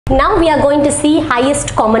Now we are going to see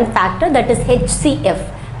highest common factor, that is HCF.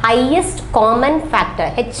 Highest common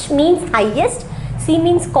factor. H means highest, C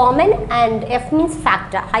means common, and F means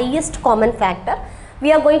factor. Highest common factor.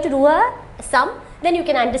 We are going to do a sum, then you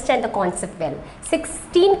can understand the concept well.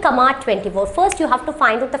 16, 24. First you have to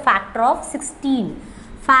find out the factor of 16.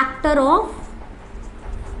 Factors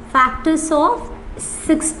of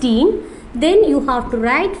 16. Then you have to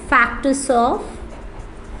write factors of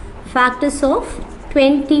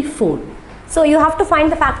 24. So you have to find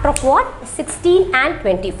the factor of what? 16 and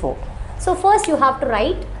 24. So first you have to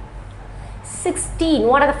write 16.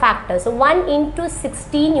 What are the factors? So 1 into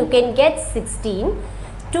 16 you can get 16.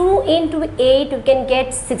 2 into 8 you can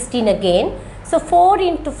get 16 again. So 4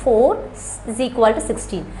 into 4 is equal to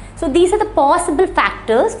 16. So these are the possible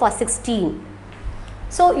factors for 16.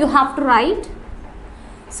 So you have to write,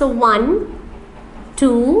 so 1,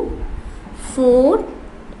 2, 4,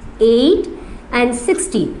 8 and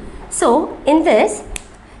 16. So in this,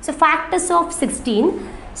 so factors of 16.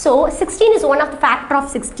 So 16 is one of the factor of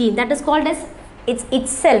 16, that is called as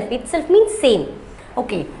itself. Itself means same.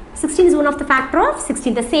 Okay, 16 is one of the factor of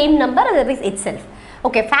 16, the same number, otherwise itself.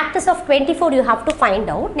 Okay, factors of 24 you have to find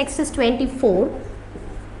out. Next is 24.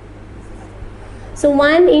 So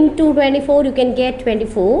 1 into 24 you can get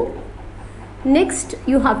 24. Next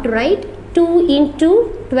you have to write 2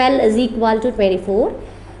 into 12 is equal to 24.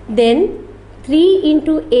 Then 3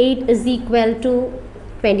 into 8 is equal to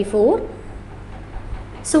 24.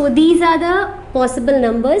 So these are the possible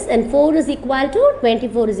numbers, and 4 is equal to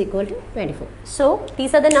 24 is equal to 24. So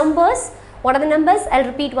these are the numbers. What are the numbers? I'll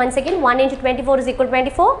repeat once again. 1 into 24 is equal to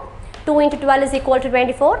 24. 2 into 12 is equal to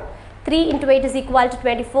 24. 3 into 8 is equal to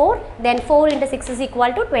 24. Then 4 into 6 is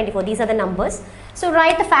equal to 24. These are the numbers. So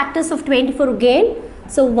write the factors of 24 again.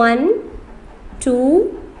 So 1,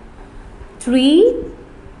 2, 3,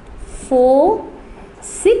 4,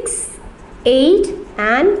 6, 8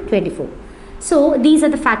 and 24. So these are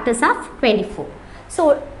the factors of 24.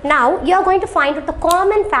 So now you are going to find out the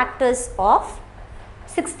common factors of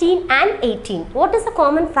 16 and 18. What is the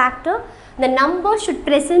common factor? The number should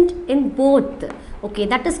present in both. Okay,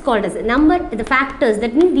 that is called as a number, the factors,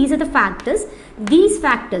 that means these are the factors. These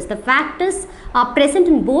factors, the factors are present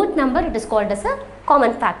in both number, it is called as a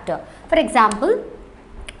common factor. For example,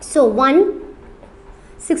 so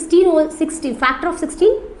 16, factor of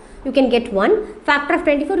 16 you can get 1, factor of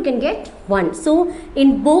 24 you can get 1. So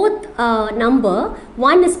in both number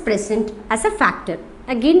 1 is present as a factor.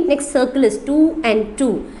 Again, next circle is 2 and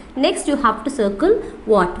 2. Next you have to circle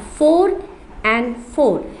what? 4 and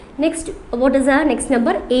 4. Next, what is our next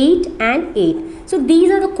number? 8 and 8. So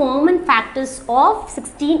these are the common factors of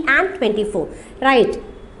 16 and 24. Right?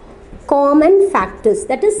 Common factors,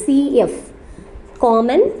 that is CF.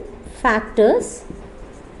 Common factors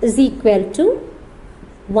is equal to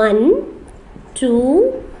 1,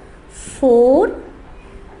 2, 4,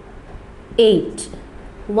 8.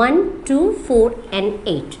 1, 2, 4 and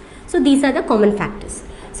 8. So these are the common factors.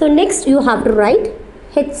 So next you have to write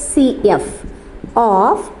HCF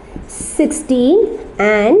of 16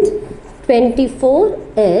 and 24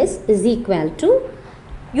 is equal to,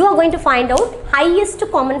 you are going to find out highest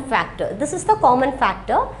common factor. This is the common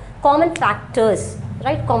factor, common factors,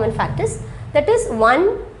 right? Common factors, that is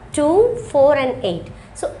 1, 2, 4 and 8.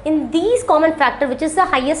 So in these common factor, which is the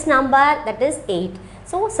highest number, that is 8.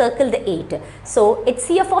 So circle the 8. So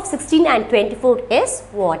HCF of 16 and 24 is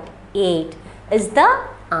what? 8 is the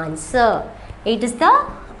answer. 8 is the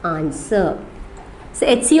answer. So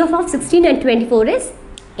HCF of 16 and 24 is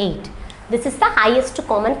 8. This is the highest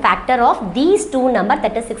common factor of these two numbers,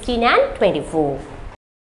 that is 16 and 24.